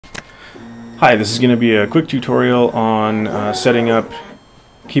Hi, this is going to be a quick tutorial on setting up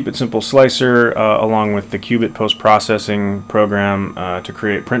Keep It Simple Slicer along with the Cubeit post-processing program to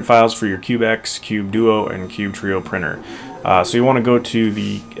create print files for your CubeX, CubeDuo, and CubeTrio printer. So you want to go to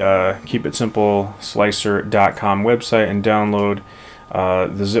the KeepItSimpleSlicer.com website and download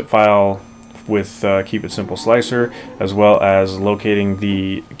the zip file with Keep It Simple Slicer, as well as locating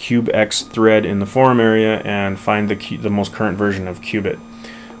the CubeX thread in the forum area and find the most current version of Cubeit.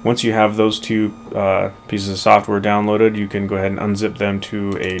 Once you have those two pieces of software downloaded, you can go ahead and unzip them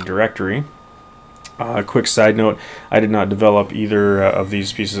to a directory. A quick side note, I did not develop either of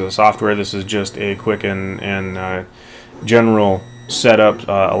these pieces of software. This is just a quick and general setup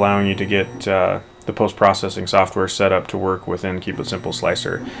allowing you to get the post-processing software set up to work within Keep It Simple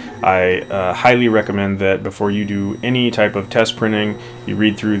Slicer. I highly recommend that before you do any type of test printing, you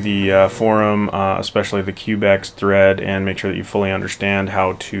read through the forum, especially the CubeX thread, and make sure that you fully understand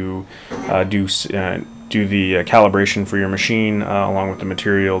how to do the calibration for your machine along with the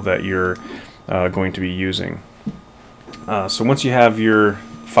material that you're going to be using. So once you have your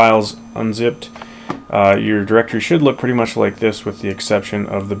files unzipped, your directory should look pretty much like this, with the exception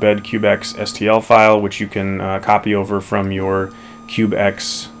of the bed CubeX STL file, which you can copy over from your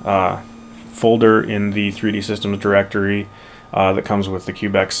CubeX folder in the 3D Systems directory that comes with the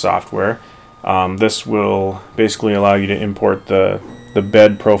CubeX software. This will basically allow you to import the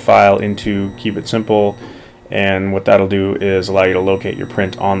bed profile into Keep It Simple, and what that'll do is allow you to locate your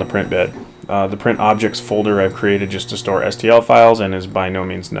print on the print bed. The print objects folder I've created just to store STL files and is by no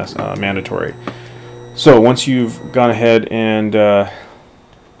means mandatory. So once you've gone ahead and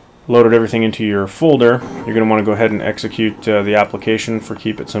loaded everything into your folder, you're going to want to go ahead and execute the application for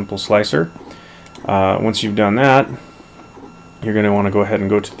Keep It Simple Slicer. Once you've done that, you're going to want to go ahead and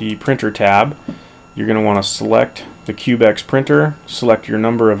go to the Printer tab. You're going to want to select the CubeX printer, select your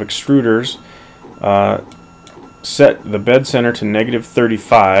number of extruders, set the bed center to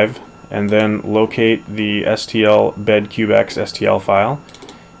 -35, and then locate the STL bed CubeX STL file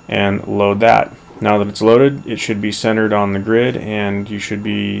and load that. Now that it's loaded, it should be centered on the grid, and you should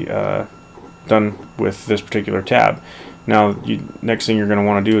be done with this particular tab. Now, next thing you're going to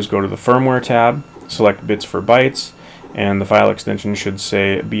want to do is go to the Firmware tab, select Bits for Bytes, and the file extension should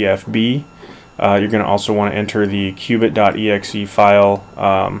say BFB. You're going to also want to enter the Cubeit.exe file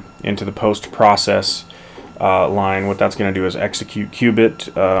into the post-process line. What that's going to do is execute Cubeit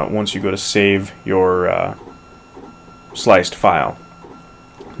once you go to save your sliced file.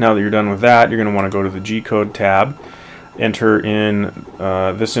 Now that you're done with that, you're going to want to go to the G-code tab, enter in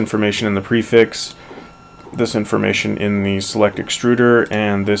this information in the prefix, this information in the select extruder,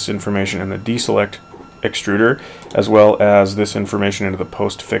 and this information in the deselect extruder, as well as this information into the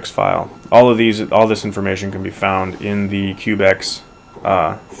postfix file. All this information can be found in the CubeX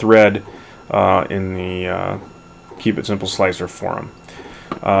thread in the Keep It Simple Slicer forum.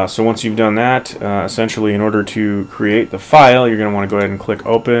 So once you've done that, essentially in order to create the file, you're going to want to go ahead and click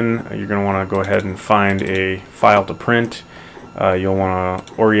open. You're going to want to go ahead and find a file to print. You'll want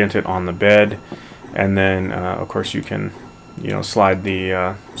to orient it on the bed, and then of course you can slide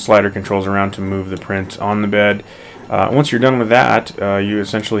the slider controls around to move the print on the bed. Once you're done with that, you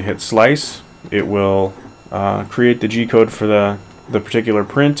essentially hit slice. It will create the G-code for the particular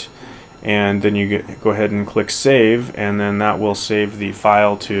print, and then you go ahead and click save, and then that will save the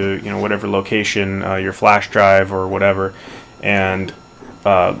file to whatever location, your flash drive or whatever, and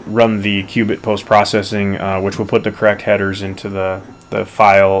run the Cubeit post-processing, which will put the correct headers into the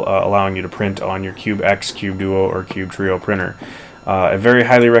file, allowing you to print on your CubeX, CubeDuo, or CubeTrio printer. I very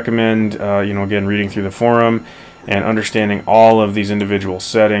highly recommend again, reading through the forum and understanding all of these individual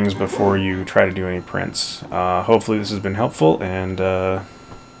settings before you try to do any prints. Hopefully this has been helpful, and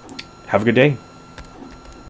have a good day.